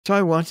So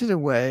I wanted a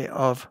way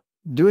of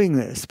doing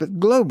this, but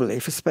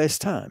globally for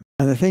space-time.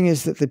 And the thing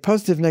is that the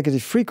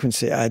positive-negative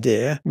frequency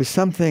idea was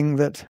something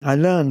that I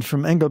learned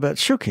from Engelbert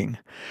Schucking,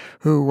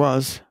 who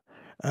was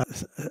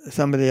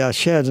somebody I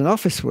shared an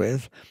office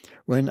with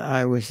when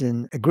I was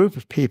in a group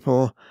of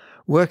people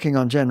working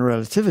on general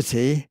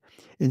relativity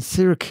in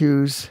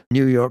Syracuse,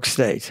 New York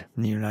State,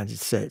 in the United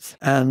States.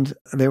 And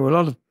there were a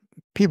lot of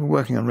people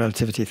working on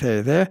relativity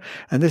theory there,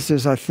 and this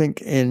was, I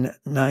think, in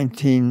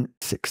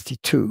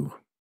 1962.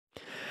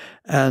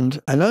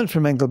 And I learned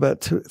from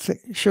Engelbert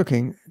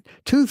Schucking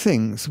two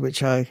things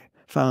which I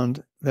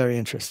found very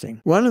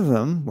interesting. One of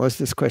them was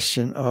this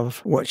question of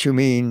what you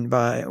mean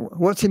by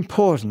what's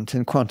important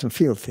in quantum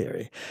field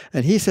theory.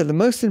 And he said the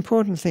most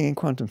important thing in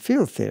quantum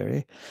field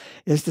theory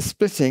is the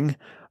splitting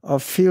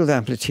of field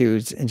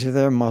amplitudes into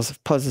their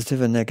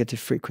positive and negative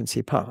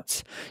frequency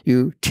parts.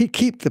 You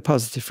keep the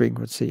positive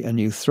frequency and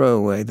you throw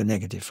away the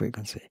negative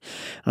frequency.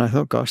 And I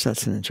thought, gosh,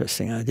 that's an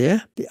interesting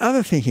idea. The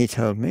other thing he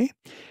told me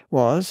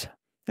was,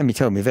 and he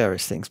told me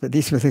various things, but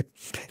these were the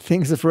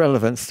things of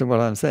relevance to what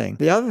I'm saying.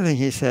 The other thing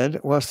he said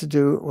was to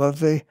do with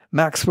the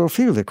Maxwell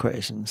field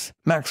equations.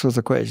 Maxwell's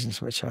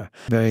equations, which are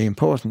very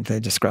important.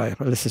 They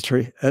describe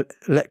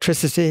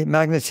electricity,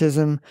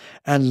 magnetism,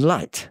 and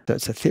light. So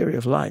it's a theory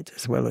of light,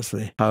 as well as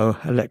how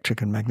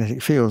electric and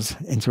magnetic fields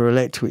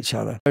interrelate to each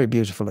other. Very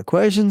beautiful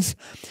equations,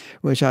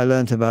 which I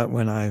learned about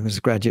when I was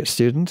a graduate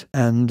student.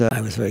 And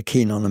I was very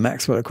keen on the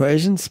Maxwell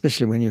equations,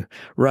 especially when you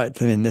write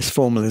them in this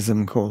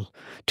formalism called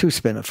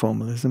two-spinor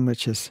formalism,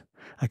 which is,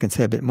 I can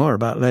say a bit more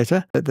about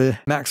later. But the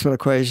Maxwell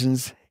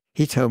equations,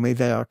 he told me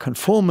they are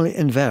conformally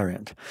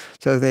invariant.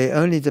 So they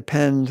only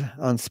depend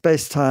on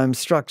space-time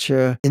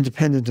structure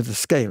independent of the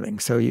scaling.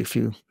 So if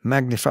you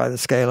magnify the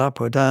scale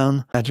up or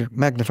down,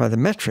 magnify the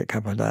metric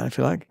up or down, if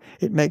you like,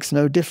 it makes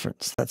no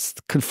difference. That's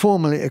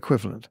conformally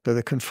equivalent. So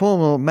the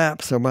conformal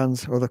maps are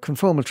ones, or the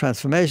conformal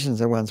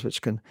transformations are ones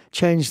which can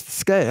change the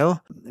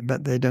scale,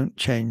 but they don't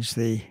change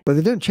the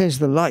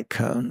light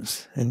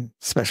cones in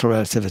special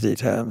relativity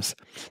terms.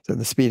 So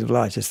the speed of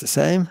light is the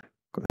same.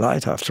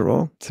 Light, after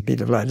all, the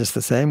speed of light is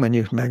the same when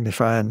you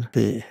magnify and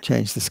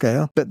change the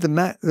scale. But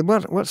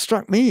what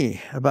struck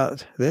me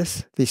about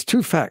these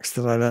two facts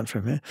that I learned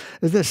from him,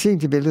 is there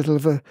seemed to be a little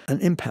of an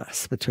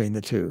impasse between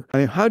the two. I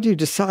mean, how do you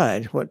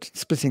decide what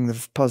splitting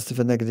the positive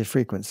and negative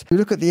frequency? You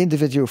look at the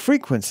individual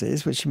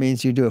frequencies, which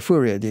means you do a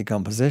Fourier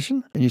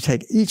decomposition, and you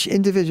take each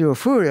individual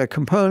Fourier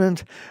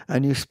component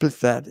and you split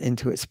that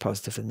into its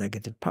positive and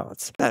negative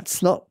parts.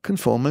 That's not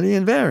conformally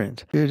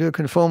invariant. You do a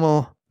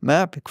conformal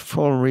map,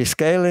 conformal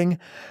rescaling,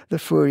 the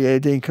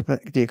Fourier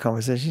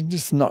decomposition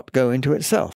does not go into itself.